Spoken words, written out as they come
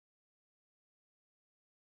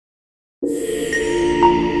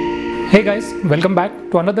Hey guys, welcome back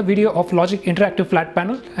to another video of Logic Interactive Flat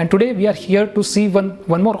Panel, and today we are here to see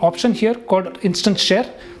one more option here called instant share.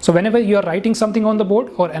 So whenever you are writing something on the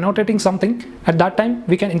board or annotating something, at that time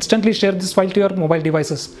we can instantly share this file to your mobile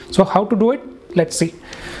devices. So how to do it? Let's see.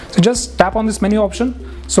 So just tap on this menu option.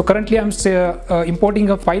 So currently I'm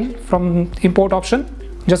importing a file from import option.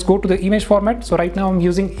 Just go to the image format. So right now I'm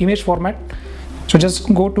using image format. So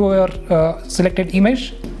just go to your selected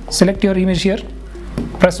image, select your image here,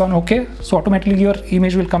 press on OK. So automatically your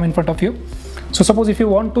image will come in front of you. So suppose if you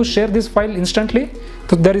want to share this file instantly,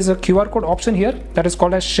 so there is a QR code option here that is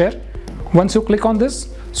called as share. Once you click on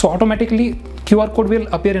this, so automatically QR code will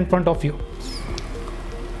appear in front of you.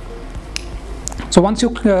 So once you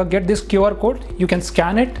get this QR code, you can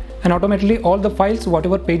scan it, and automatically all the files,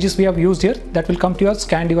 whatever pages we have used here, that will come to your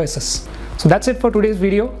scan devices. So that's it for today's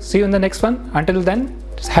video. See you in the next one. Until then,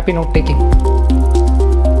 happy note taking.